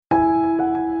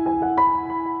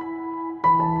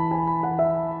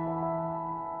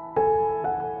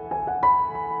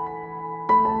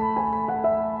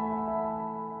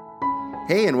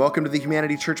Hey, and welcome to the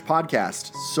Humanity Church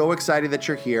podcast. So excited that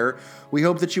you're here. We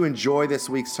hope that you enjoy this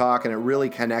week's talk and it really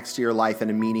connects to your life in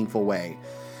a meaningful way.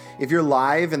 If you're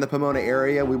live in the Pomona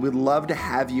area, we would love to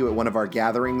have you at one of our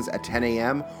gatherings at 10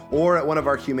 a.m. or at one of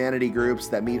our humanity groups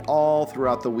that meet all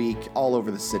throughout the week, all over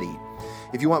the city.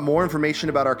 If you want more information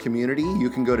about our community, you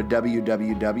can go to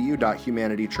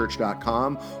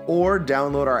www.humanitychurch.com or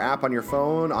download our app on your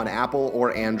phone on Apple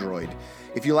or Android.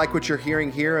 If you like what you're hearing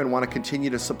here and want to continue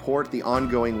to support the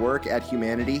ongoing work at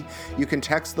Humanity, you can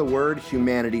text the word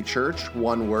Humanity Church,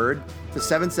 one word, to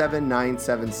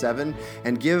 77977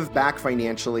 and give back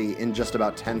financially in just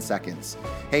about 10 seconds.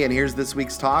 Hey, and here's this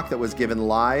week's talk that was given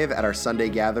live at our Sunday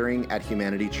gathering at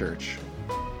Humanity Church.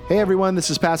 Hey everyone, this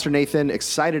is Pastor Nathan.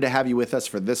 Excited to have you with us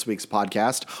for this week's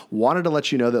podcast. Wanted to let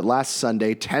you know that last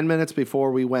Sunday, 10 minutes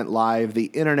before we went live, the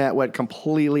internet went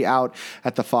completely out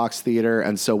at the Fox Theater,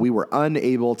 and so we were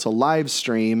unable to live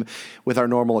stream with our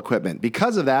normal equipment.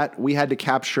 Because of that, we had to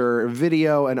capture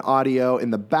video and audio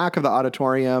in the back of the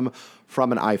auditorium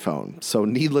from an iPhone. So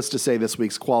needless to say, this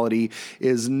week's quality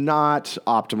is not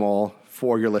optimal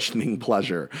for your listening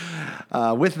pleasure.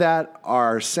 With that,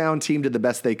 our sound team did the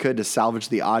best they could to salvage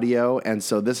the audio, and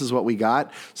so this is what we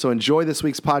got. So enjoy this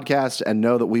week's podcast and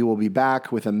know that we will be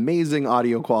back with amazing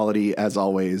audio quality as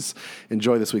always.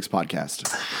 Enjoy this week's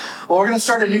podcast. Well, we're going to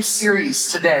start a new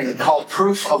series today called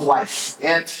Proof of Life,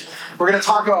 and we're going to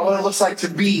talk about what it looks like to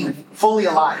be fully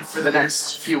alive for the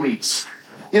next few weeks.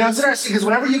 You know, it's interesting because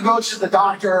whenever you go to the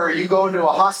doctor or you go into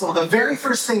a hospital, the very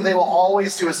first thing they will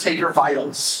always do is take your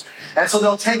vitals. And so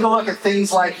they'll take a look at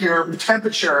things like your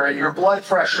temperature and your blood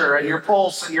pressure and your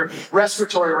pulse and your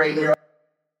respiratory rate.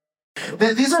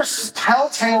 These are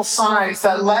telltale signs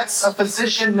that lets a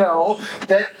physician know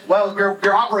that, well,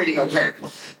 you're operating okay.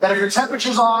 That if your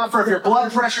temperature's off or if your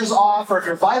blood pressure's off or if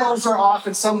your vitals are off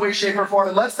in some way, shape, or form,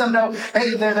 it lets them know,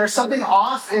 hey, there's something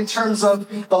off in terms of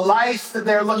the life that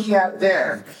they're looking at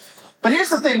there. But here's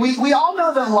the thing. We all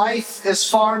know that life is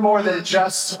far more than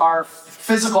just our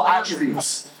physical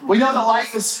attributes. We know that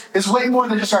life is way more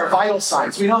than just our vital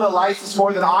signs. We know that life is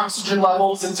more than oxygen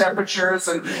levels and temperatures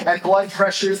and blood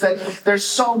pressures, that there's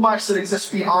so much that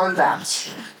exists beyond that.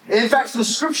 In fact, in the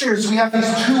scriptures, we have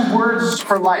these two words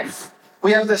for life.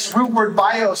 We have this root word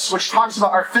bios, which talks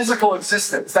about our physical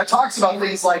existence. That talks about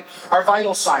things like our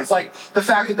vital signs, like the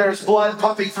fact that there's blood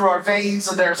pumping through our veins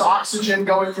and there's oxygen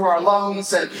going through our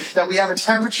lungs and that we have a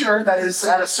temperature that is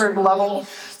at a certain level.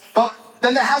 But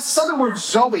then it has this other word,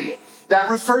 zoe, that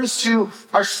refers to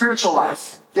our spiritual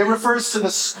life. It refers to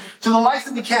the life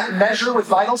that we can't measure with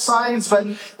vital signs, but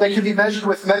that can be measured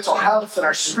with mental health and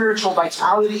our spiritual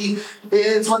vitality.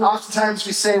 It's what oftentimes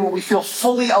we say when we feel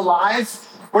fully alive.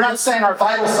 We're not saying our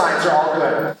vital signs are all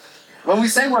good. When we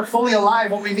say we're fully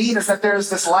alive, what we mean is that there's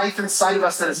this life inside of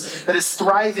us that is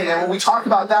thriving. And when we talk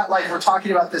about that life, we're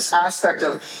talking about this aspect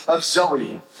of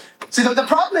zoe. See, the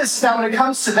problem is that when it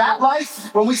comes to that life,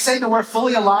 when we say that we're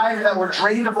fully alive, that we're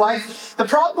drained of life, the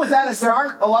problem with that is there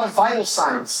aren't a lot of vital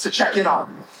signs to check in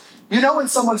on. You know when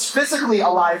someone's physically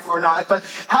alive or not, but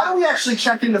how do we actually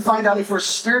check in to find out if we're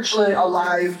spiritually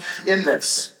alive in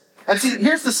this? And see,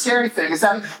 here's the scary thing, is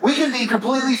that we can be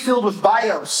completely filled with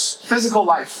bios, physical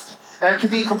life, and it can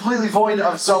be completely void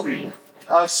of zoe,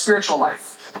 of spiritual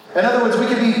life. In other words, we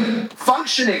can be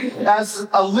functioning as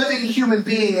a living human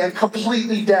being and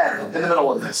completely dead in the middle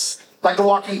of this, like The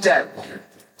Walking Dead.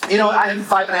 You know, I have a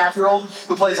 5.5-year-old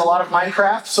who plays a lot of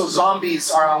Minecraft, so zombies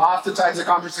are oftentimes a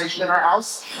conversation in our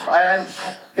house, and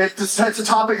it's a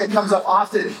topic that comes up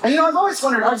often. And you know, I've always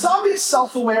wondered, are zombies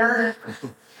self-aware?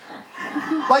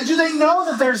 Like, do they know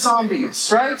that they're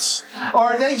zombies, right?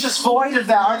 Or are they just void of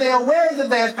that? Are they aware that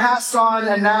they have passed on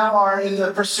and now are in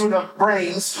the pursuit of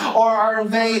brains? Or are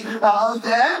they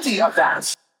empty of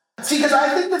that? See, because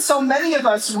I think that so many of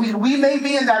us, we may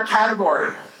be in that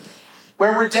category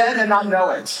where we're dead and not know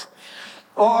it.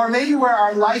 Or maybe where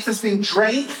our life is being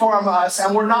drained from us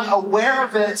and we're not aware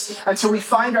of it until we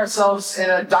find ourselves in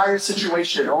a dire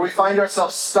situation, or we find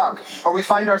ourselves stuck, or we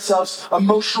find ourselves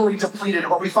emotionally depleted,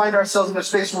 or we find ourselves in a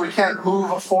space where we can't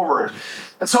move forward.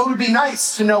 And so it would be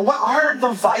nice to know, what are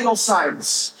the vital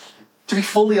signs to be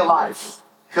fully alive?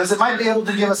 Because it might be able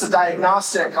to give us a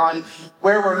diagnostic on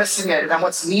where we're missing it and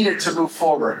what's needed to move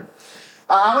forward.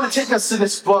 I want to take us to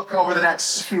this book over the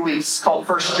next few weeks called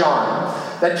 1 John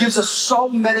that gives us so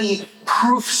many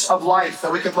proofs of life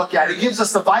that we can look at. It gives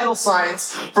us the vital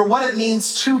signs for what it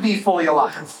means to be fully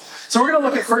alive. So we're going to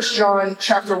look at 1 John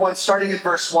chapter 1, starting in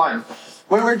verse 1,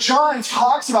 where John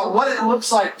talks about what it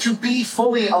looks like to be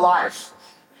fully alive.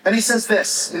 And he says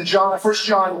this in 1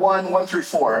 John 1, 1 through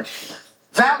 4.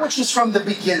 That which is from the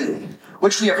beginning,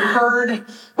 which we have heard,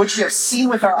 which we have seen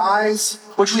with our eyes,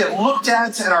 which we have looked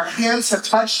at and our hands have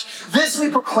touched, this we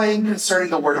proclaim concerning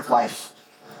the word of life.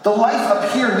 The life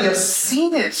appeared, we have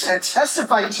seen it and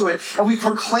testified to it, and we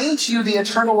proclaim to you the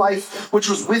eternal life which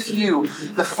was with you,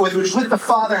 which with the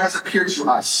Father has appeared to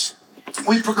us.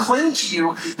 We proclaim to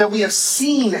you that we have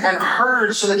seen and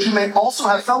heard so that you may also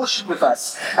have fellowship with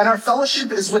us. And our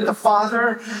fellowship is with the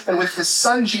Father and with his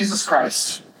Son, Jesus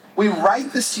Christ. We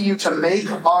write this to you to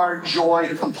make our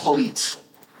joy complete.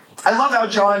 I love how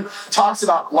John talks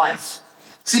about life.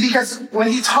 See, because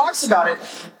when he talks about it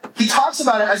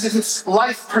as if it's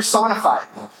life personified.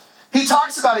 He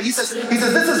talks about it, he says,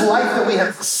 this is life that we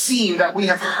have seen, that we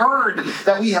have heard,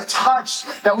 that we have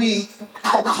touched, that we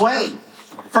proclaim.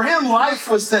 For him, life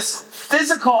was this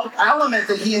physical element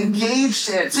that he engaged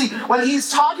in. See, when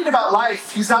he's talking about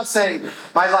life, he's not saying,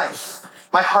 my life,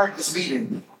 my heart is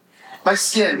beating. My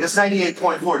skin is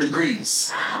 98.4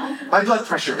 degrees. My blood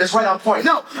pressure is right on point.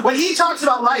 No, when he talks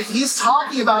about life, he's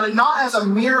talking about it not as a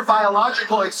mere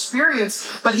biological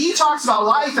experience, but he talks about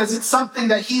life as it's something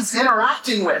that he's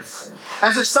interacting with,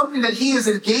 as it's something that he is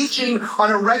engaging on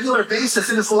a regular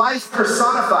basis. It is life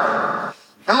personified.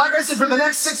 And like I said, for the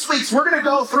next 6 weeks, we're going to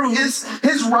go through his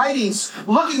writings,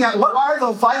 looking at what are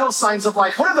the vital signs of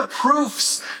life. What are the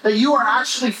proofs that you are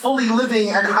actually fully living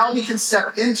and how we can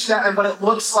step into that and what it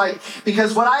looks like.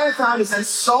 Because what I have found is that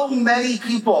so many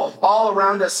people all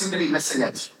around us seem to be missing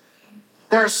it.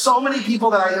 There are so many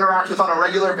people that I interact with on a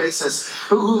regular basis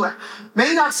who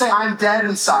may not say I'm dead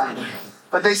inside,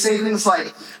 but they say things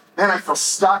like, man, I feel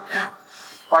stuck.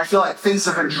 Or I feel like things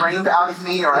have been drained out of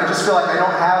me, or I just feel like I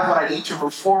don't have what I need to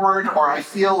move forward, or I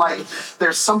feel like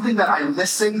there's something that I'm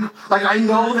missing. Like I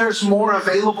know there's more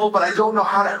available, but I don't know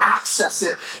how to access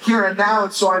it here and now,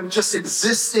 and so I'm just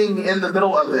existing in the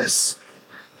middle of this.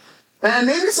 And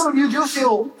maybe some of you do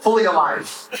feel fully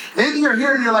alive. Maybe you're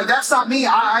here and you're like, that's not me.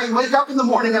 I wake up in the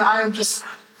morning and I am just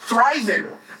thriving.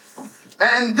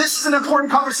 And this is an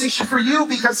important conversation for you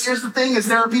because here's the thing is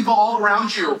there are people all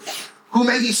around you who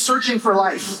may be searching for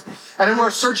life, and who are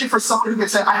searching for someone who can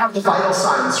say, I have the vital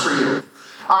signs for you.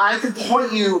 I can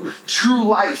point you to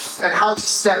life and how to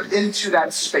step into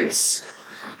that space.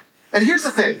 And here's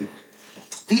the thing.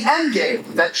 The end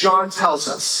game that John tells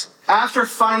us, after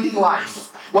finding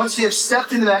life, once we have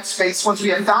stepped into that space, once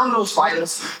we have found those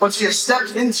vitals, once we have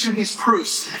stepped into these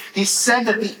proofs, he said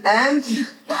that the end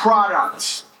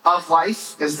product of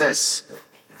life is this,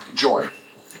 joy.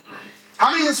 How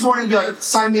many this morning be like,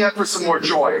 sign me up for some more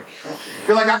joy?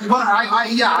 You're like, I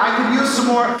could use some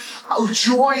more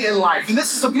joy in life. And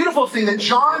this is the beautiful thing that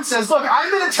John says, look,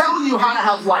 I'm going to tell you how to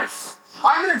have life.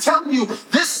 I'm going to tell you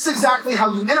this is exactly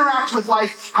how you interact with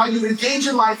life, how you engage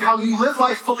in life, how you live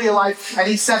life fully alive. And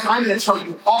he said, I'm going to tell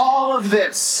you all of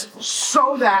this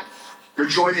so that your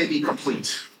joy may be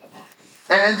complete.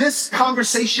 And this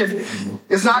conversation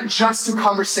is not just a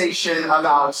conversation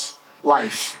about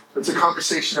life. It's a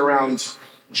conversation around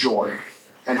joy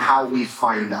and how we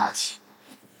find that.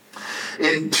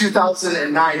 In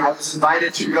 2009, I was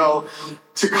invited to go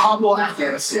to Kabul,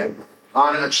 Afghanistan,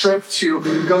 on a trip to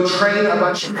go train a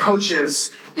bunch of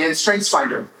coaches in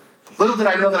StrengthsFinder. Little did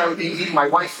I know that I would be meeting my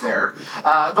wife there.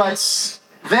 But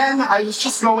then I was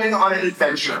just going on an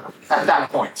adventure at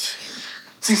that point.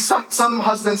 See, some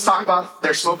husbands talk about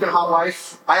their smoking hot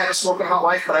wife. I had a smoking hot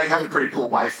wife, but I had a pretty cool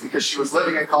wife because she was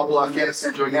living in Kabul,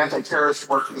 Afghanistan, doing anti-terrorist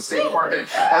work for the State Department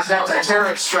as an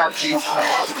anti-terrorist strategy.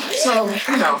 So,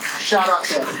 shout out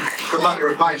to the mother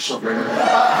of my children.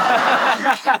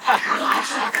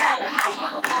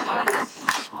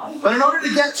 But in order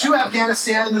to get to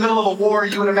Afghanistan in the middle of a war,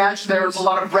 you would imagine there was a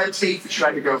lot of red tape that you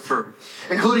had to go through,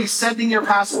 including sending your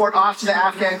passport off to the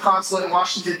Afghan consulate in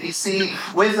Washington, D.C.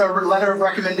 with a letter of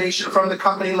recommendation from the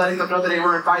company letting them know that they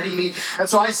were inviting me. And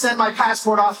so I sent my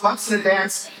passport off months in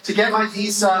advance to get my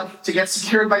visa, to get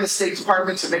secured by the State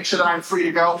Department, to make sure that I'm free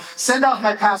to go. Send off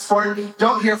my passport,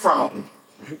 don't hear from them.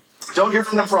 Don't hear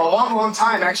from them for a long, long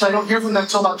time. Actually, I don't hear from them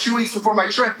until about 2 weeks before my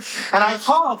trip. And I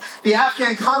call the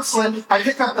Afghan consulate. I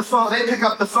pick up the phone. They pick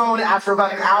up the phone after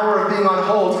about an hour of being on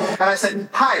hold. And I said,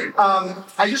 hi,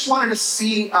 I just wanted to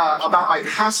see about my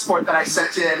passport that I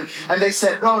sent in. And they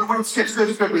said, no, it's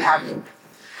good, we have it.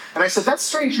 And I said, that's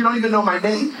strange. You don't even know my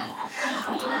name.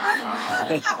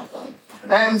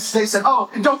 And they said,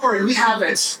 oh, don't worry, we have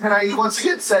it. And I once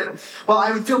again said, well,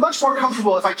 I would feel much more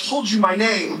comfortable if I told you my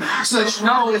name so that you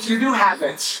know if you do have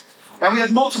it. And we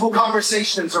had multiple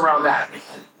conversations around that.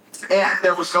 And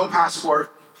there was no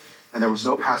passport, and there was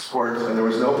no passport, and there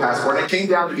was no passport. And it came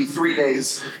down to be 3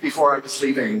 days before I was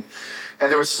leaving,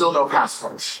 and there was still no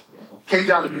passport. It came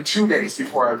down to be 2 days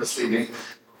before I was leaving,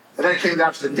 And then it came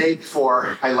down to the day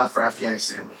before I left for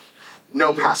Afghanistan.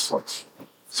 No passport.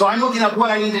 So I'm looking up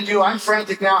what I need to do. I'm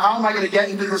frantic now. How am I going to get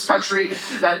into this country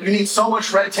that you need so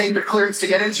much red tape and clearance to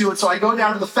get into? And so I go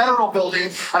down to the federal building,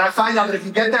 and I find out that if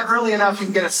you get there early enough, you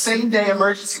can get a same-day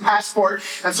emergency passport.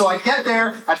 And so I get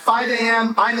there at 5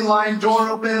 a.m. I'm in line. Door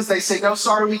opens. They say, no,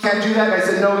 sorry, we can't do that. And I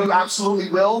said, no, you absolutely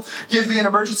will. Give me an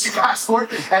emergency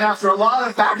passport. And after a lot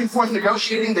of back and forth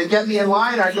negotiating, they get me in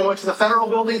line. I go into the federal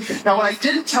building. Now, what I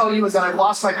didn't tell you is that I've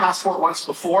lost my passport once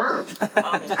before,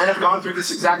 and I've gone through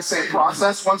this exact same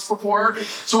process once before.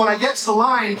 So when I get to the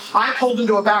line, I'm pulled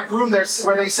into a back room there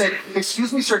where they say,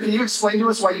 excuse me, sir, can you explain to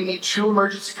us why you need 2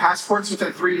 emergency passports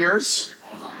within 3 years?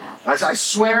 I said, I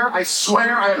swear,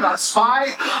 I am not a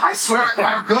spy. I swear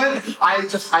I'm good.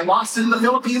 I lost it in the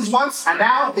Philippines once, and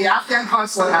now the Afghan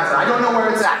consulate has it. I don't know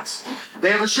where it's at. They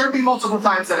have assured me multiple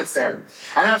times that it's there.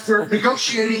 And after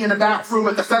negotiating in a back room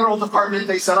at the federal department,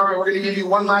 they said, all right, we're going to give you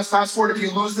one last passport. If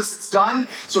you lose this, it's done.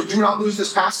 So do not lose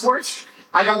this passport.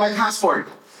 I got my passport.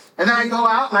 And then I go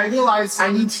out and I realize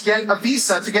I need to get a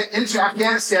visa to get into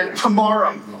Afghanistan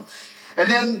tomorrow. And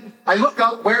then I look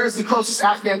up where is the closest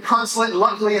Afghan consulate.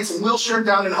 Luckily, it's in Wilshire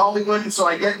down in Hollywood. And so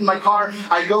I get in my car,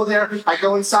 I go there, I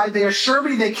go inside. They assure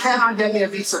me they cannot get me a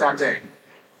visa that day.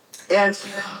 And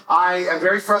I am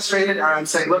very frustrated. I'm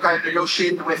saying, look, I've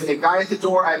negotiated with a guy at the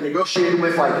door. I've negotiated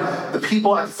with the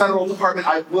people at the federal department.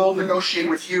 I will negotiate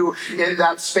with you in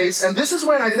that space. And this is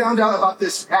when I found out about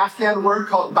this Afghan word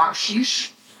called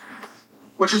bakshish,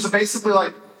 which is basically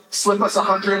like, slip us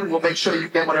 100 and we'll make sure you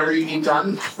get whatever you need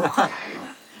done.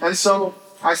 And so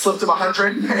I slipped them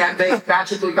 100 and they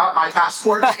magically got my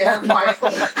passport and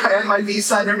my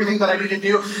visa and everything that I needed to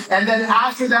do. And then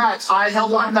after that, I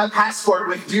held on to that passport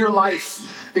with dear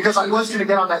life because I was going to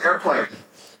get on that airplane.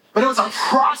 But it was a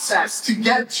process to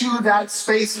get to that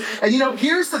space. And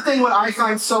here's the thing what I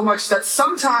find so much, that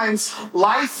sometimes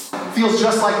life feels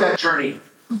just like that journey.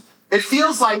 It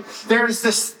feels like there's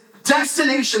this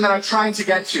destination that I'm trying to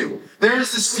get to. There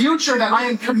is this future that I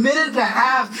am committed to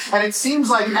have, and it seems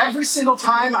like every single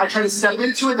time I try to step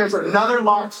into it, there's another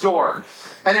locked door.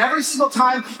 And every single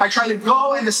time I try to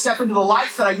go and to step into the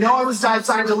life that I know I was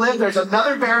designed to live, there's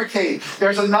another barricade.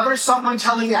 There's another someone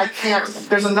telling me I can't.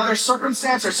 There's another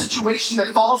circumstance or situation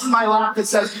that falls in my lap that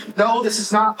says, no, this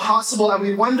is not possible. And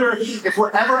we wonder if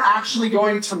we're ever actually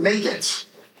going to make it.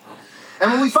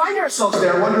 And when we find ourselves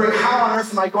there wondering, how on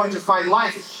earth am I going to find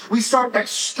life? We start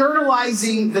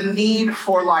externalizing the need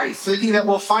for life, thinking that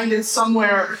we'll find it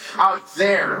somewhere out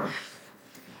there.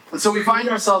 And so we find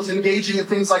ourselves engaging in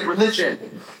things like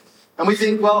religion. And we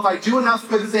think, well, if I do enough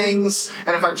good things,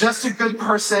 and if I'm just a good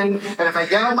person, and if I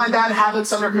get all my bad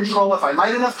habits under control, if I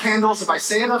light enough candles, if I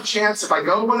say enough chants, if I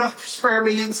go to enough prayer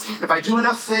meetings, if I do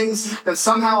enough things, then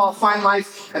somehow I'll find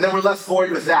life, and then we're left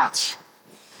void with that.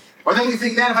 Or then we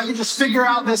think, man, if I can just figure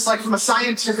out this from a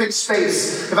scientific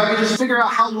space, if I can just figure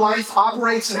out how life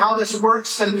operates and how this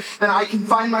works, then I can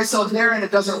find myself there, and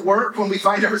it doesn't work when we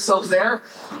find ourselves there.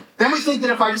 Then we think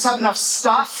that if I just have enough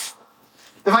stuff,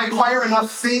 if I acquire enough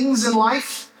things in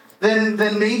life, then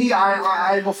maybe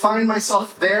I will find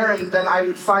myself there, and then I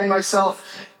would find myself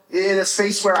in a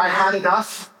space where I had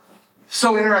enough.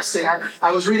 So interesting.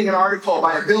 I was reading an article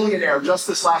by a billionaire just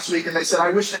this last week, and they said,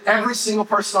 I wish that every single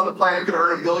person on the planet could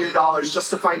earn $1 billion just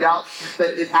to find out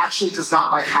that it actually does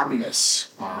not buy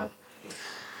happiness. Wow.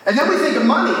 And then we think of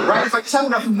money, right? If I just have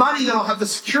enough money, then I'll have the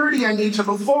security I need to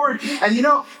move forward.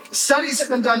 And studies have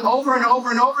been done over and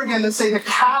over and over again that say the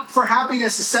cap for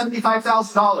happiness is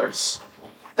 $75,000.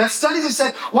 That studies have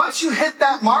said, once you hit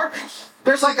that mark,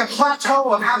 there's like a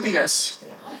plateau of happiness.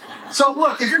 So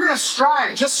look, if you're going to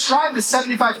strive, just strive to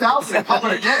 75,000 and call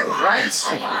it a day, right?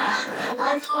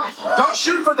 Don't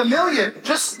shoot for the million.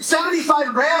 Just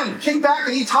 75 grand, kick back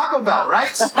and eat Taco Bell,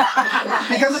 right?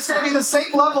 Because it's going to be the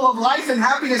same level of life and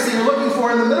happiness that you're looking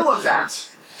for in the middle of that.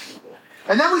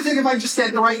 And then we think if I just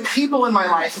get the right people in my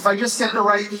life, if I just get the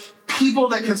right people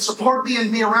that can support me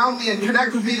and be around me and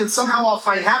connect with me, then somehow I'll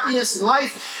find happiness in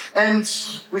life. And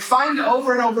we find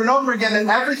over and over and over again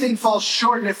that everything falls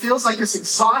short, and it feels like this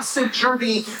exhaustive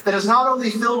journey that is not only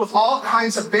filled with all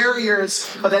kinds of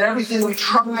barriers, but that everything we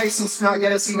try seems to not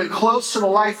get us even close to the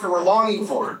life that we're longing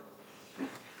for.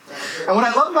 And what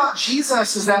I love about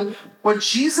Jesus is that what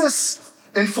Jesus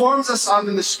informs us of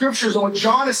in the scriptures, and what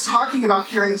John is talking about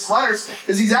here in his letters,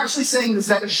 is he's actually saying is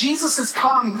that Jesus has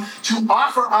come to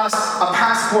offer us a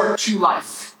passport to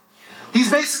life.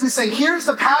 He's basically saying, here's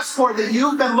the passport that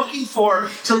you've been looking for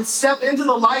to step into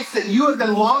the life that you have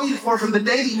been longing for from the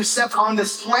day that you stepped on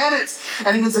this planet.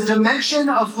 And it is a dimension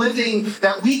of living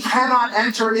that we cannot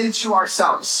enter into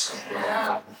ourselves.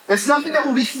 It's nothing that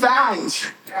will be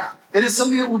found. It is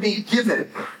something that will be given.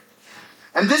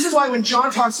 And this is why when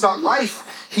John talks about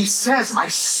life, he says, I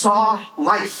saw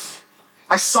life.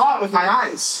 I saw it with my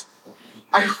eyes.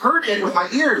 I heard it with my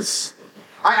ears.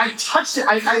 I touched it.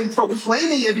 I'm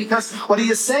proclaiming it because what he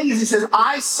is saying is he says,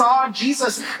 I saw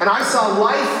Jesus and I saw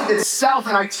life itself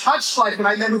and I touched life. And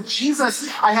I met with Jesus.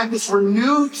 I have this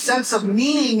renewed sense of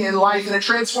meaning in life and it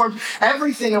transformed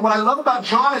everything. And what I love about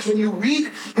John is when you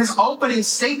read his opening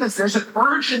statements, there's an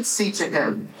urgency to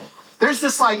him. There's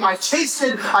this like, I've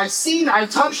tasted, I've seen, I've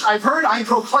touched, I've heard, I'm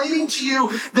proclaiming to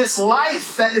you this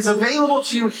life that is available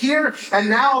to you here and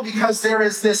now because there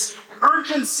is this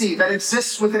urgency that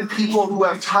exists within people who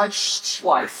have touched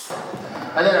life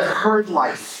and that have heard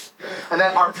life and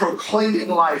that are proclaiming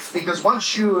life. Because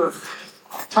once you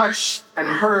have touched and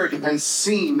heard and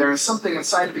seen, there is something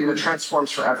inside of you that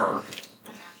transforms forever.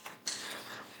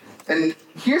 And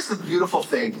here's the beautiful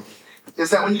thing, is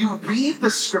that when you read the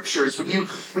scriptures, when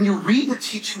you read the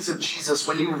teachings of Jesus,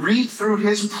 when you read through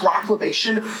his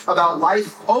proclamation about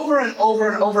life over and over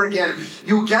and over again,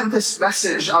 you get this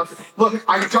message of, look,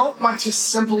 I don't want to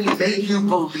simply make you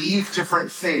believe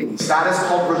different things. That is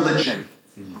called religion.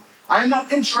 I am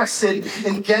not interested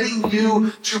in getting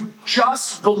you to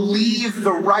just believe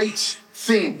the right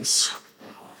things.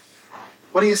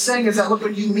 What he is saying is that, look,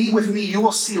 when you meet with me, you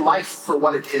will see life for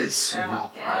what it is.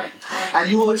 And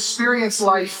you will experience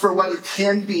life for what it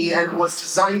can be and was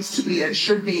designed to be and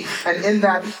should be. And in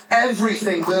that,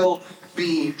 everything will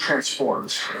be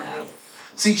transformed.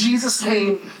 See, Jesus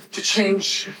came to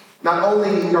change not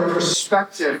only your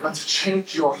perspective, but to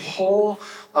change your whole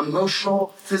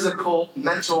emotional, physical,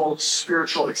 mental,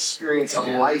 spiritual experience of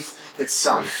life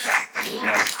itself.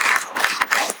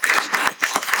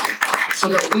 So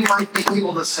that we might be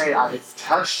able to say, I've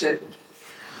touched it,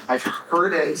 I've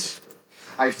heard it,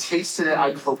 I've tasted it,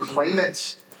 I proclaim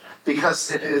it, because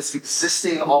it is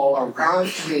existing all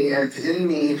around me and in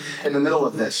me in the middle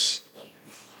of this.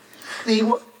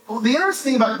 The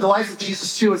interesting thing about the life of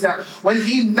Jesus, too, is that when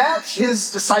he met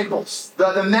his disciples,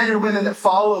 the men and women that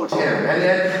followed him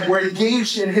and were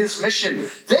engaged in his mission,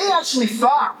 they actually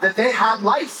thought that they had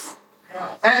life.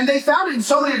 And they found it in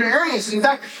so many different areas. In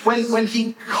fact, when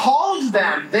he called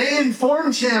them, they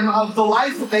informed him of the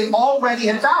life that they already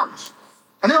had found.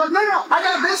 And they're like, no, I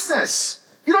got a business.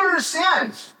 You don't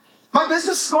understand. My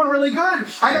business is going really good.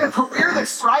 I got a career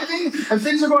that's thriving and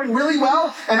things are going really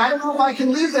well. And I don't know if I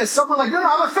can leave this. Some were like, no,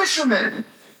 I'm a fisherman.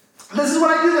 This is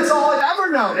what I do. That's all I've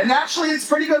ever known. And actually, it's a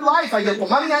pretty good life. I get the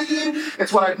money I need.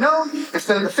 It's what I've known. It's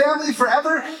been in the family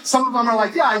forever. Some of them are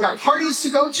like, yeah, I got parties to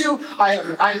go to.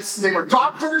 They were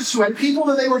doctors who had people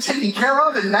that they were taking care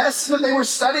of and medicine that they were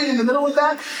studying in the middle of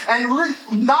that. And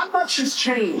not much has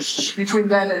changed between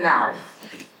then and now.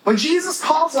 When Jesus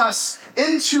calls us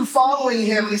into following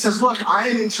him, he says, look, I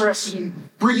am interested in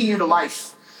bringing you to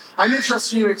life. I'm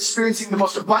interested in you experiencing the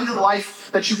most abundant life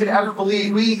that you could ever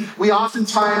believe. We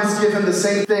oftentimes give him the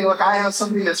same thing. Look, I have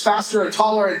something that's faster and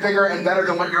taller and bigger and better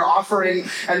than what you're offering.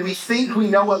 And we think we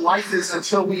know what life is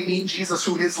until we meet Jesus,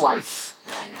 who is life.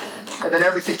 And then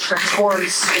everything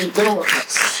transforms in the middle of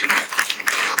us.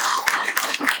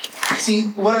 See,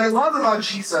 what I love about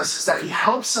Jesus is that he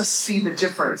helps us see the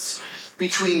difference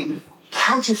between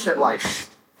counterfeit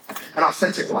life and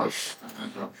authentic life.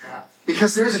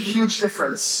 Because there's a huge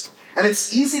difference. And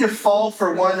it's easy to fall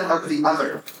for one or the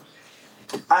other.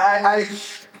 I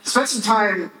spent some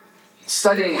time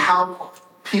studying how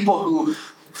people who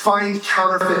find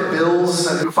counterfeit bills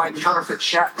and who find counterfeit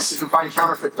checks and who find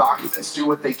counterfeit documents do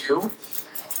what they do.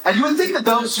 And you would think that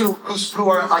those who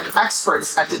are like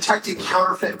experts at detecting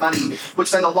counterfeit money would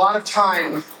spend a lot of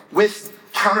time with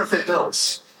counterfeit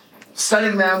bills,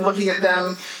 studying them, looking at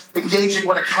them, engaging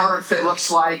what a counterfeit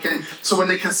looks like, and so when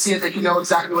they can see it, they can know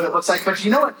exactly what it looks like. But you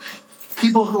know what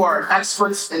people who are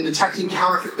experts in detecting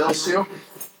counterfeit bills do?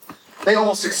 They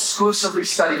almost exclusively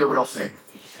study the real thing.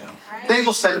 They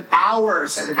will spend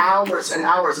hours and hours and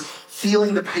hours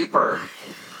feeling the paper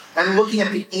and looking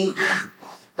at the ink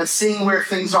and seeing where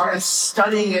things are and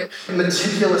studying it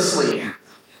meticulously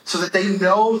so that they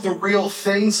know the real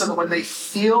thing, so that when they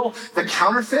feel the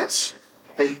counterfeit,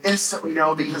 they instantly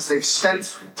know because they've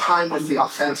spent time with the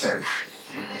authentic.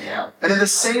 And in the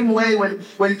same way,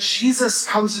 when Jesus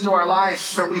comes into our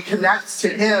life and we connect to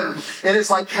him, it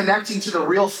is like connecting to the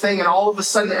real thing, and all of a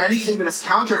sudden anything that is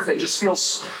counterfeit just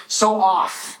feels so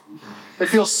off. It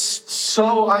feels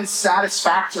so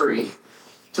unsatisfactory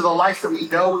to the life that we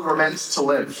know we were meant to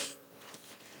live.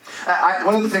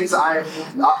 One of the things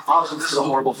this is a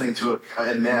horrible thing to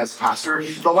admit as a pastor,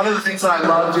 but one of the things that I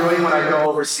love doing when I go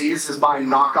overseas is buying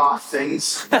knockoff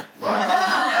things.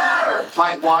 Like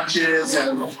like watches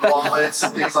and wallets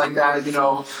and things like that. You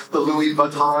know, the Louis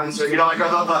Vuittons, or like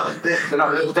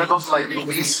they're both like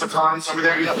Louis Vuittons over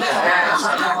there. And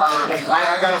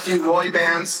I got a few Roy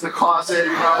bands in the closet.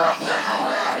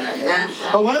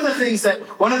 But one of the things that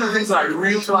I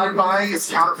really like buying is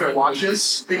counterfeit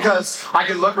watches, because I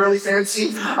can look really fancy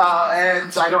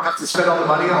and I don't have to spend all the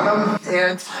money on them.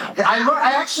 And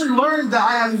I actually learned that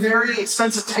I have very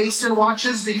expensive taste in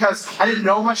watches, because I didn't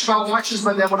know much about watches,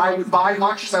 but then when I would buy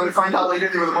watches, I would find out later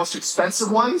they were the most expensive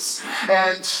ones.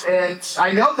 And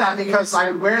I know that because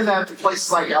I would wear them to places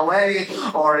like LA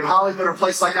or in Hollywood or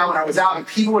places like that when I was out, and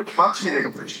people would come up to me and they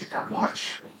go, "Where'd you get that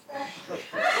watch?"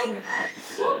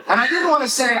 And I didn't want to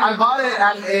say I bought it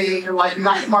at a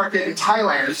night market in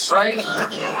Thailand, right?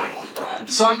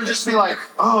 So I would just be like,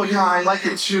 "Oh yeah, I like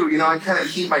it too." I kind of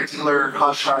keep my dealer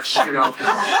hush hush.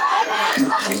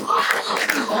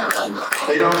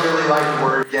 They don't really like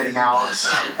word getting out. It's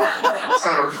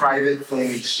kind of a private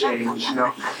thing exchange,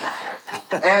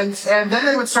 And then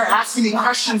they would start asking me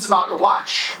questions about the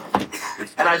watch,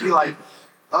 and I'd be like,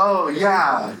 "Oh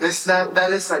yeah, that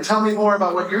is that. Tell me more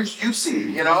about what you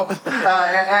see, And I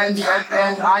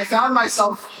found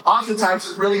myself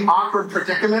oftentimes in really awkward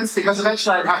predicaments, because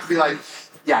eventually I'd have to be like,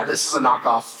 "Yeah, this is a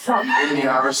knockoff from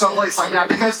India or someplace like that,"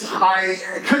 because I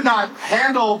could not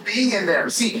handle being in there.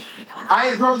 See, I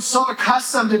had grown so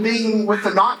accustomed to being with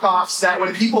the knockoffs that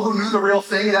when people who knew the real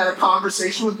thing had a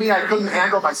conversation with me, I couldn't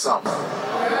handle myself.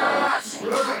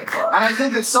 And I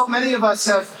think that so many of us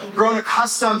have grown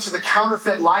accustomed to the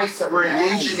counterfeit life that we're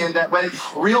engaging in, that when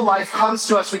real life comes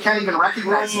to us, we can't even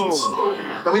recognize it.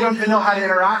 That we don't even know how to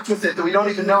interact with it, that we don't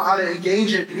even know how to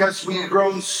engage it, because we've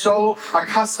grown so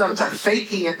accustomed to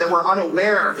faking it that we're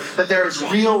unaware that there's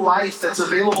real life that's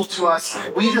available to us.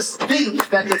 We just think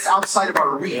that it's outside of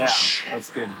our reach. Yeah,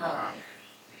 that's good.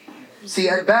 See,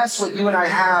 at best, what you and I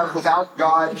have without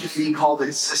God could be called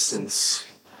existence.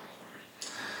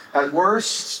 At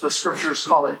worst, the scriptures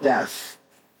call it death.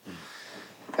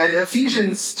 And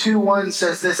Ephesians 2:1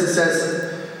 says this. It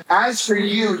says, "As for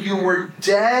you, you were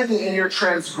dead in your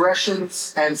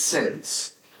transgressions and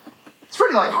sins." It's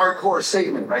pretty hardcore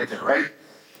statement right there, right?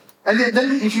 And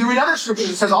then if you read other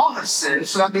scriptures, it says all have sinned.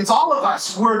 So that means all of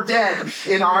us were dead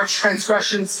in our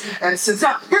transgressions and sins.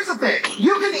 Now, here's the thing.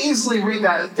 You can easily read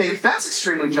that and think, that's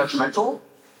extremely judgmental.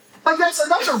 That's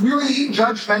a really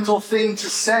judgmental thing to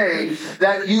say,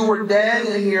 that you were dead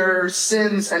in your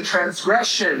sins and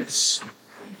transgressions.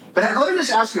 But let me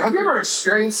just ask you, have you ever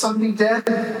experienced something dead?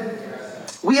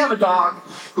 We have a dog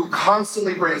who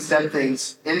constantly brings dead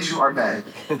things into our bed.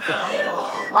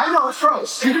 I know, it's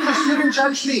gross. You can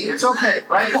judge me. It's okay,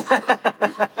 right?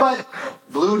 But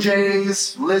blue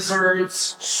jays,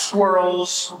 lizards,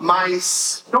 squirrels,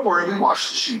 mice. Don't worry, we wash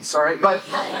the sheets, all right? But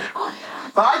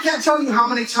I can't tell you how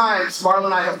many times Marla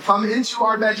and I have come into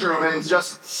our bedroom and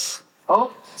just,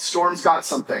 Storm's got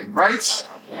something, right?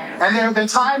 And there have been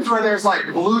times where there's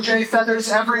blue jay feathers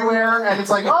everywhere, and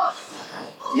it's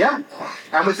yeah.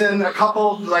 And within a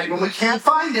couple, when we can't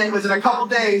find it, within a couple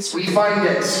days, we find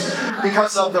it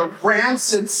because of the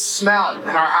rancid smell in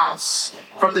our house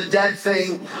from the dead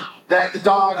thing that the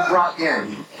dog brought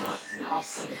in.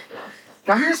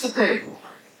 Now, here's the thing.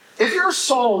 If your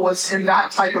soul was in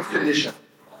that type of condition,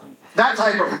 that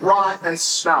type of rot and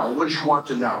smell, would you want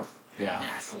to know? Yeah.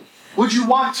 Would you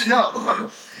want to know?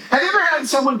 Have you ever had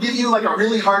someone give you a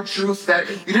really hard truth that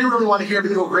you didn't really want to hear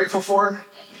but you were grateful for?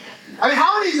 I mean,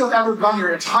 how many of you have ever gone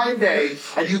your entire day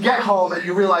and you get home and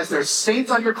you realize there's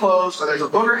stains on your clothes or there's a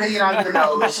booger hanging out of your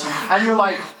nose and you're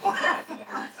like,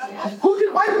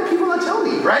 why did people not tell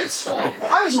me, right?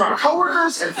 I was around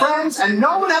coworkers and friends and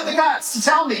no one had the guts to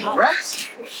tell me, right?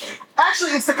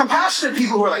 Actually, it's the compassionate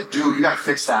people who are like, dude, you gotta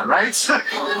fix that, right?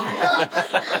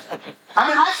 I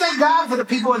mean, I thank God for the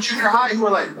people in junior high who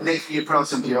are like, Nathan, you put on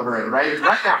some deodorant, right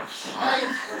now.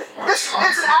 It's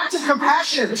an act of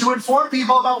compassion to inform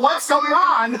people about what's going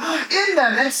on in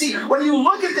them. And see, when you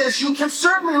look at this, you can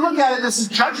certainly look at it as a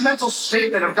judgmental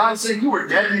statement of God saying you were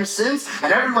dead in your sins,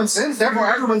 and everyone sins, therefore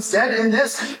everyone's dead in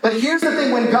this. But here's the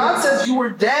thing, when God says you were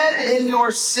dead in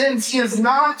your sins, He is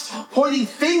not pointing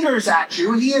fingers at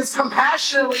you. He is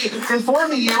compassionately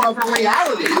informing you of a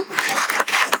reality.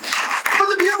 But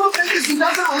the beautiful thing is He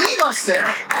doesn't leave us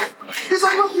there. He's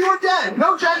like, look, you were dead.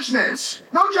 No judgment.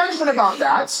 No judgment about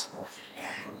that.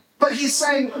 But He's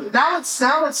saying, now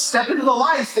let's step into the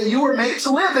life that you were made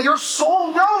to live, that your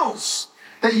soul knows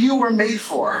that you were made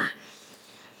for.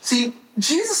 See,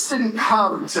 Jesus didn't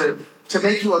come to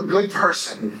make you a good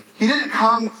person. He didn't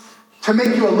come to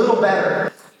make you a little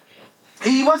better.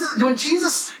 He wasn't, when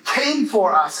Jesus came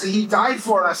for us and he died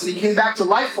for us and he came back to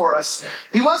life for us,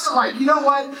 he wasn't like, you know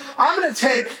what, I'm going to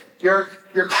take your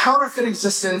counterfeit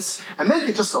existence and make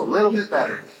it just a little bit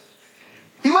better.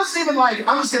 He wasn't even like,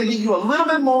 I'm just going to give you a little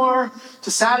bit more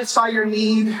to satisfy your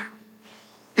need.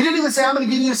 He didn't even say, I'm going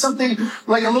to give you something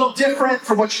like a little different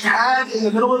from what you had in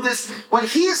the middle of this. What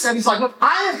he said, he's like, look,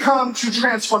 I have come to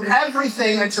transform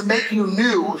everything and to make you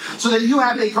new so that you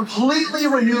have a completely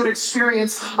renewed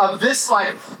experience of this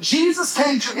life. Jesus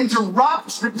came to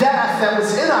interrupt the death that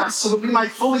was in us so that we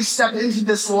might fully step into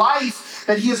this life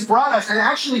that he has brought us. And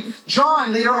actually,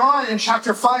 John, later on in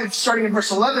chapter 5, starting in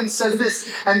verse 11, says this,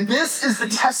 and this is the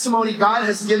testimony God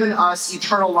has given us,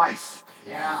 eternal life.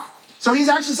 Yeah. So he's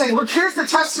actually saying, look, here's the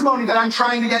testimony that I'm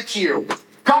trying to get to you.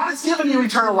 God has given you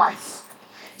eternal life.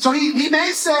 So he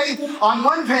may say on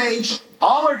one page,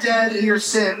 all are dead in your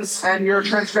sins and your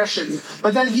transgressions.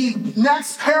 But then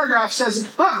next paragraph says,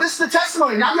 look, this is the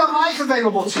testimony. Now you have life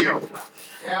available to you.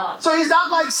 Yeah. So he's not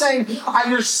like saying,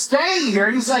 you're staying here.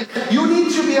 He's like, you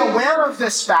need to be aware of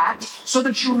this fact so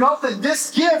that you know that this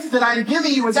gift that I'm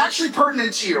giving you is actually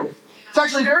pertinent to you. It's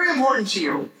actually very important to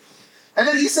you. And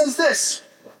then he says this.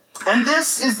 And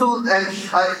this is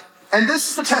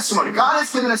the testimony. God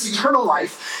has given us eternal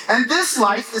life, and this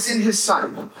life is in his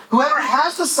Son. Whoever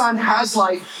has the Son has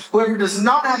life. Whoever does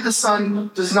not have the Son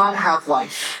does not have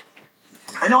life.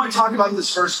 I know I talked about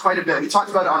this verse quite a bit. We talked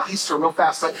about it on Easter real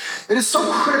fast, but it is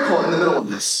so critical in the middle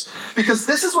of this, because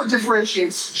this is what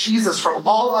differentiates Jesus from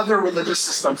all other religious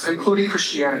systems, including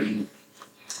Christianity.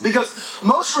 Because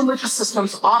most religious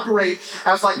systems operate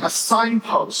as like a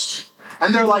signpost.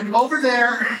 And they're like, over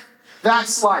there,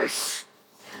 that's life.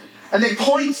 And they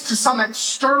point to some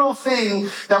external thing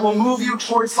that will move you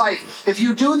towards life. If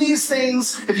you do these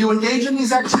things, if you engage in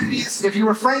these activities, if you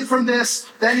refrain from this,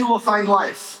 then you will find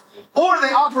life. Or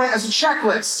they operate as a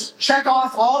checklist. Check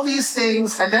off all these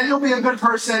things, and then you'll be a good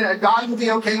person, and God will be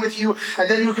okay with you, and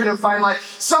then you can find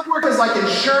life. Some work is like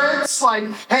insurance, like,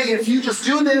 hey, if you just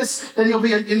do this, then you'll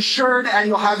be insured, and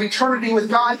you'll have eternity with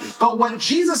God. But when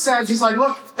Jesus says, he's like,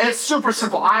 look, it's super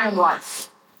simple. I am life.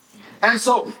 And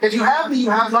so, if you have me, you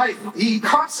have life.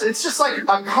 It's just like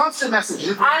a constant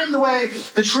message. I am the way,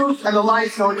 the truth, and the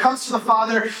life. No one comes to the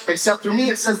Father except through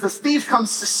me. It says the thief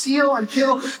comes to steal and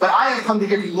kill, but I have come to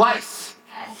give you life.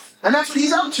 And that's what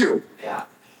he's up to. Yeah.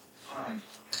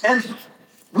 And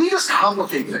we just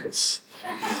complicate things.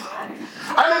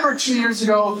 I remember 2 years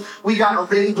ago, we got a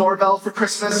Ring doorbell for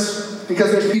Christmas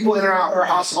because there's people in our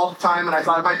house all the time, and I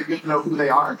thought it might be good to know who they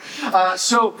are.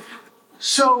 So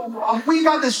we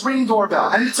got this Ring doorbell,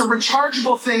 and it's a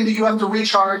rechargeable thing that you have to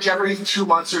recharge every 2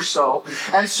 months or so.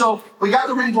 And so we got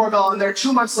the Ring doorbell, and there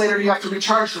 2 months later, you have to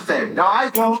recharge the thing. Now I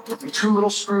go with 2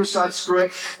 little screws to unscrew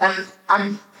it, and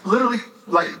I'm literally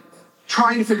like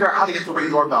trying to figure out how to get the Ring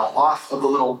doorbell off of the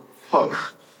little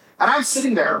hook. And I'm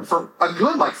sitting there for a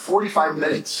good 45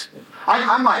 minutes.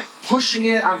 I'm like pushing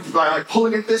it, I'm like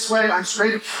pulling it this way, I'm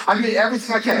doing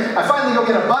everything I can. I finally go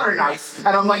get a butter knife,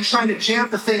 and I'm like trying to jam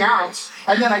the thing out.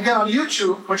 And then I get on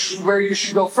YouTube, where you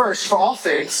should go first for all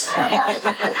things.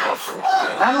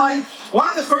 And like, one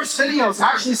of the first videos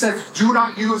actually says, do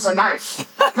not use a knife.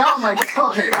 Now I'm like,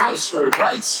 okay, that's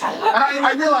right. And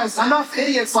I realized enough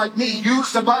idiots like me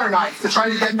used a butter knife to try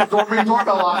to get the Ring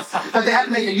doorbell off that they had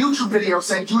to make a YouTube video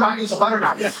saying, do not use a butter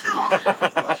knife.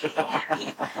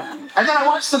 And then I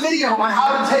watched the video on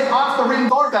how to take off the Ring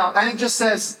doorbell, and it just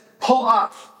says, pull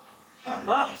up. I'm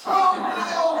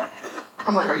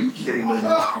like, are you kidding me?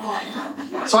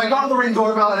 So I go to the Ring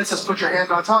doorbell, and it says, put your hand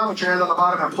on top, put your hand on the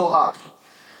bottom, and pull up.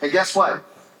 And guess what?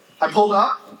 I pulled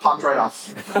up, popped right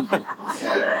off.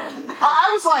 I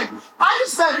was like, I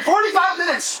just spent 45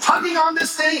 minutes tugging on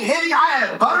this thing, hitting. I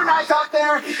had a butter knife out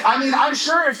there. I mean, I'm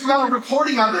sure if you got a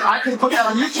recording of it, I could put that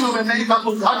on YouTube and make a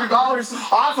couple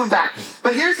 $100 off of that.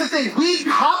 But here's the thing. We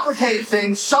complicate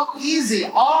things so easy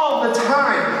all the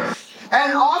time.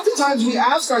 And oftentimes we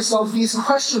ask ourselves these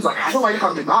questions like, how do I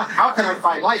come to God? How can I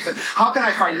find life? And how can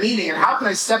I find meaning? And how can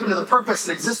I step into the purpose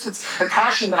and existence and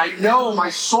passion that I know my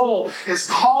soul is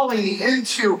calling me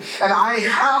into? And I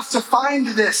have to find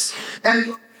this.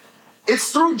 And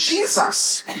it's through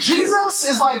Jesus. Jesus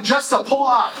is like just a pull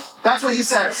up. That's what he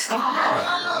says.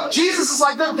 Jesus is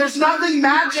like, there's nothing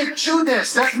magic to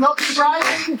this. There's no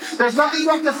striving. There's nothing you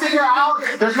have to figure out.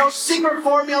 There's no secret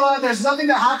formula. There's nothing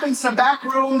that happens in a back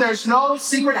room. There's no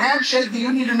secret handshake that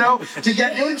you need to know to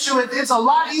get into it. It's a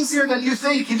lot easier than you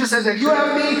think. He just says, if you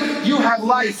have me, you have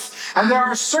life. And there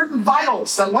are certain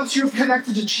vitals that once you've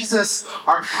connected to Jesus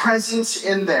are present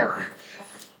in there.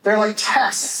 They're like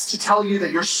tests to tell you that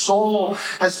your soul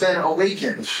has been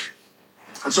awakened.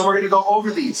 And so we're going to go over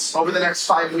these over the next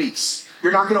 5 weeks.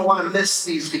 You're not going to want to miss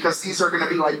these because these are going to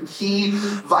be like key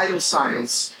vital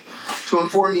signs to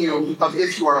inform you of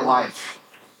if you are alive.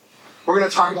 We're going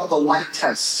to talk about the light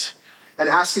test and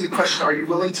asking the question, are you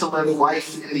willing to live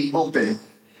life in the open?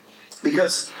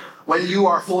 Because when you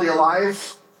are fully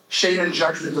alive, shame and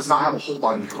judgment does not have a hold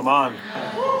on you. Come on.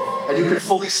 And you can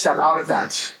fully step out of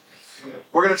that.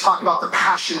 We're going to talk about the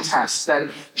passion test that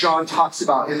John talks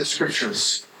about in the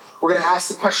scriptures. We're going to ask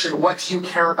the question, what do you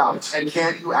care about? And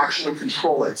can you actually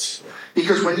control it?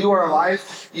 Because when you are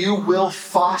alive, you will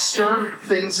foster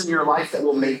things in your life that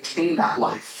will maintain that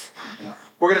life.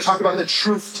 We're going to talk about the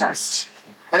truth test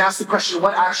and ask the question,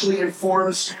 what actually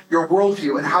informs your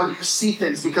worldview and how you see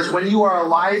things? Because when you are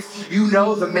alive, you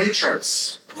know the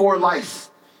matrix for life.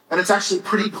 And it's actually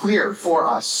pretty clear for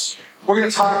us. We're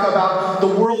going to talk about the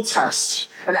world test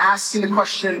and asking the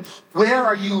question, where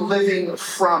are you living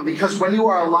from? Because when you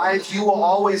are alive, you will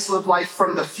always live life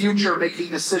from the future, making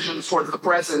decisions towards the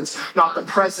present, not the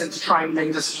present trying to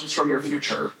make decisions from your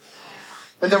future.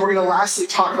 And then we're going to lastly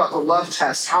talk about the love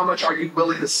test. How much are you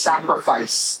willing to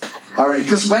sacrifice? All right,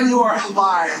 because when you are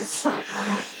alive,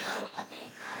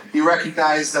 you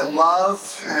recognize that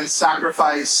love and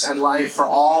sacrifice and life are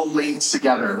all linked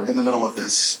together in the middle of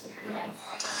this.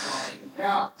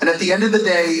 And at the end of the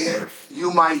day,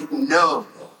 you might know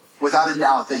without a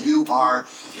doubt that you are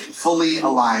fully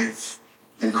alive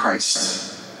in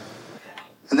Christ.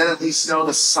 And then at least know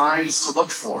the signs to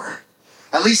look for.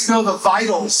 At least know the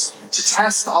vitals to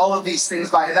test all of these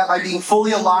things by. And that by being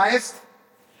fully alive,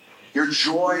 your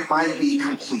joy might be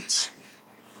complete.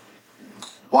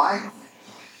 Why?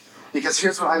 Because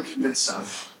here's what I'm convinced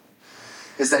of,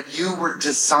 is that you were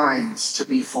designed to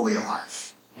be fully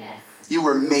alive. You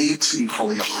were made to be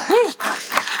fully alive.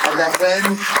 And that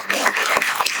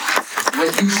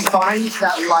when you find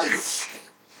that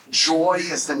life, joy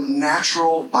is the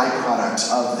natural byproduct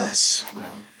of this.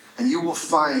 And you will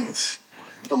find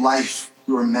the life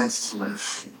you are meant to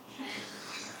live.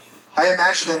 I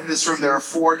imagine that in this room there are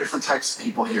 4 different types of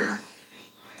people here.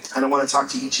 And I want to talk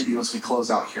to each of you as we close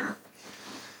out here.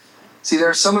 See, there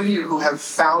are some of you who have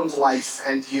found life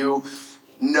and you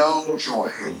know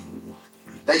joy.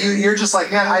 That you're just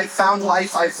like, man, I found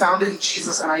life, I found it in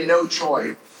Jesus, and I know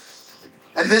joy.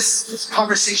 And this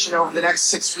conversation over the next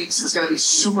 6 weeks is going to be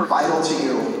super vital to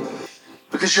you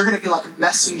because you're going to be like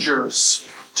messengers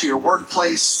to your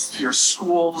workplace, to your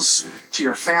schools, to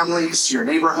your families, to your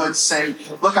neighborhoods, saying,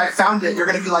 look, I found it. You're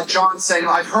going to be like John saying,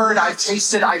 I've heard, I've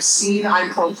tasted, I've seen, I'm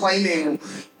proclaiming.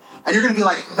 And you're going to be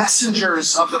like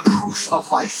messengers of the proof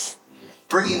of life,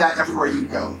 bringing that everywhere you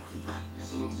go.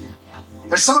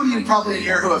 There's some of you probably in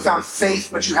here who have found faith,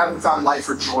 but you haven't found life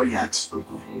or joy yet.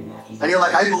 And you're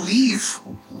like, I believe.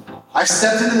 I've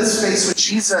stepped into this space with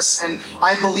Jesus, and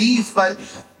I believe, but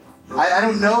I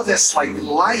don't know this like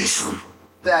life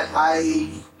that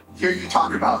I hear you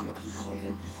talk about.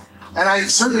 And I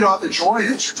certainly don't have the joy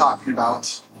that you're talking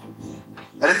about.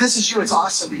 And if this is you, it's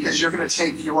awesome because you're going to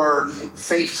take your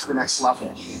faith to the next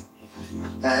level.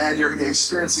 And you're going to be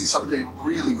experiencing something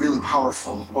really, really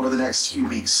powerful over the next few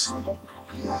weeks.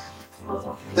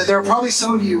 That there are probably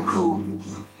some of you who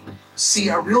see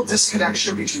a real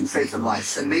disconnection between faith and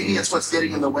life. And maybe it's what's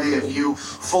getting in the way of you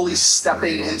fully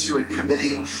stepping into and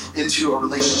committing into a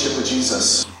relationship with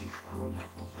Jesus.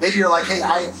 Maybe you're like, hey,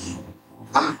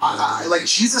 I like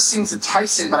Jesus seems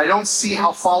enticing, but I don't see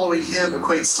how following him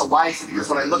equates to life because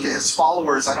when I look at his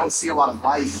followers, I don't see a lot of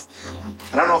life.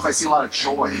 I don't know if I see a lot of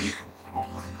joy.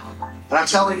 And I'm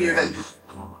telling you that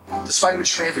despite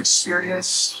what you may have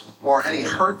experienced or any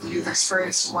hurt that you've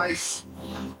experienced in life,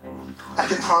 I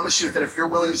can promise you that if you're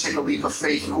willing to take a leap of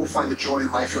faith, you will find the joy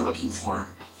in life you're looking for.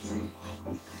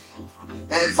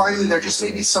 And finally, there just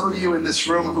may be some of you in this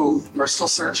room who are still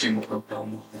searching.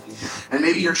 And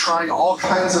maybe you're trying all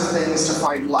kinds of things to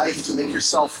find life, to make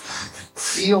yourself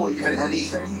feel even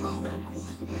anything.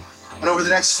 And over the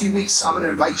next few weeks, I'm going to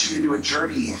invite you into a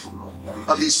journey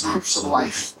of these proofs of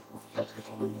life.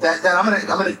 That I'm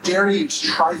going to dare you to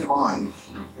try them on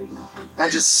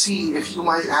and just see if you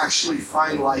might actually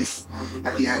find life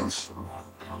at the end.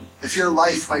 If your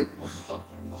life might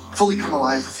fully come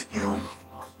alive within you.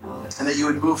 And that you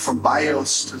would move from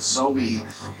bios to Zoe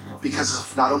because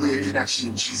of not only a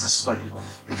connection to Jesus, but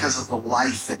because of the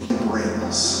life that he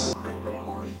brings.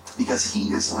 Because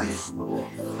he is life.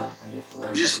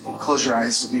 Just close your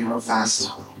eyes with me real fast.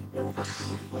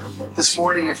 This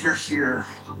morning, if you're here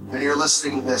and you're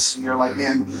listening to this and you're like,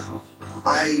 man,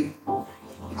 I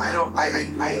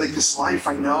like this life.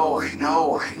 I know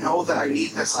that I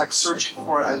need this. I'm searching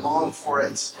for it. I long for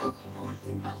it.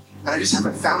 And I just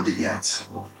haven't found it yet.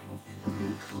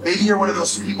 Maybe you're one of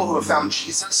those people who have found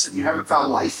Jesus and you haven't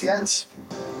found life yet.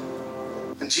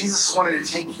 And Jesus wanted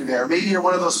to take you there. Maybe you're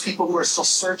one of those people who are still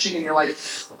searching and you're like,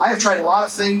 I have tried a lot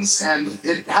of things and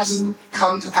it hasn't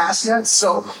come to pass yet,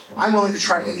 so I'm willing to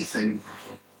try anything.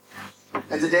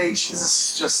 And today,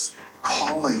 Jesus is just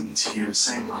calling to you,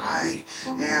 saying, I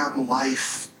am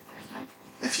life.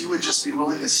 If you would just be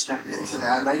willing to step into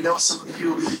that. And I know some of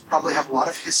you probably have a lot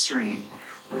of history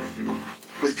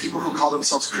with people who call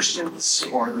themselves Christians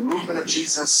or the movement of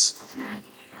Jesus.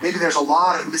 Maybe there's a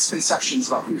lot of misconceptions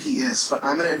about who he is, but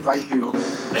I'm going to invite you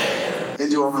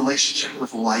into a relationship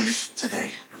with life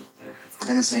today.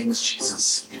 And his name is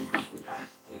Jesus.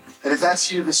 And if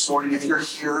that's you this morning, if you're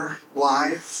here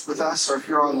live with us or if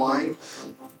you're online,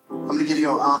 I'm going to give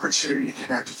you an opportunity to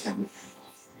connect with him.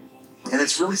 And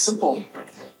it's really simple.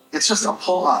 It's just a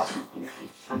pull up.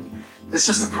 It's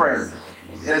just a prayer.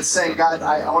 And it's saying, God,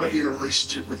 I want to be in a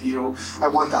relationship with you. I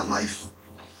want that life.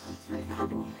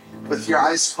 With your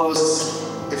eyes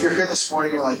closed, if you're here this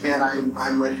morning, you're like, man,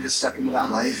 I'm ready to step into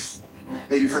that life.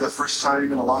 Maybe for the first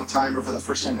time in a long time or for the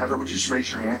first time ever, would you just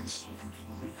raise your hand?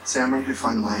 Say, I'm ready to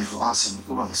find life. Awesome.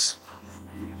 Who else?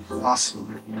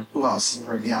 Awesome. Who else?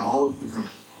 Yeah, all of you.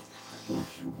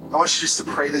 I want you just to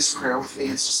pray this prayer with me.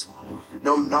 It's just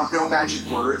no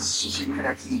magic words, just you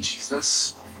connecting to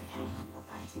Jesus.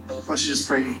 I want you to just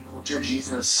pray, dear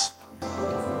Jesus,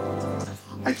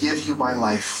 I give you my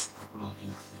life.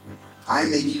 I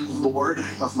make you Lord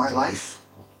of my life.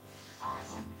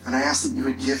 And I ask that you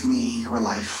would give me your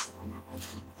life.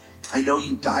 I know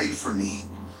you died for me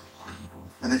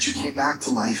and that you came back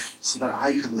to life so that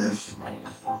I could live.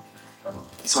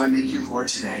 So I make you Lord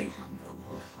today.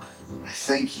 I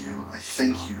thank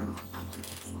you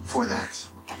for that.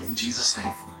 In Jesus'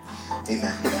 name,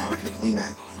 amen.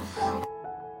 Amen.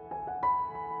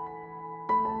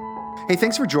 Hey,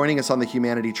 thanks for joining us on the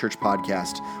Humanity Church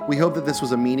podcast. We hope that this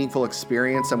was a meaningful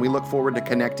experience, and we look forward to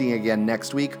connecting again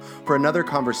next week for another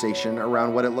conversation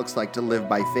around what it looks like to live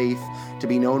by faith, to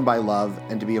be known by love,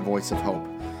 and to be a voice of hope.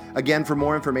 Again, for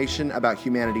more information about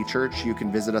Humanity Church, you can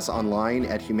visit us online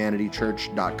at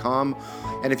humanitychurch.com.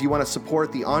 And if you want to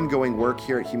support the ongoing work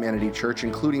here at Humanity Church,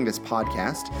 including this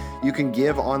podcast, you can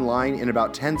give online in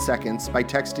about 10 seconds by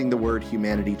texting the word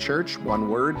Humanity Church, one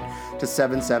word, to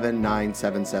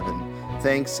 77977.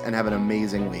 Thanks, and have an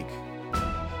amazing week.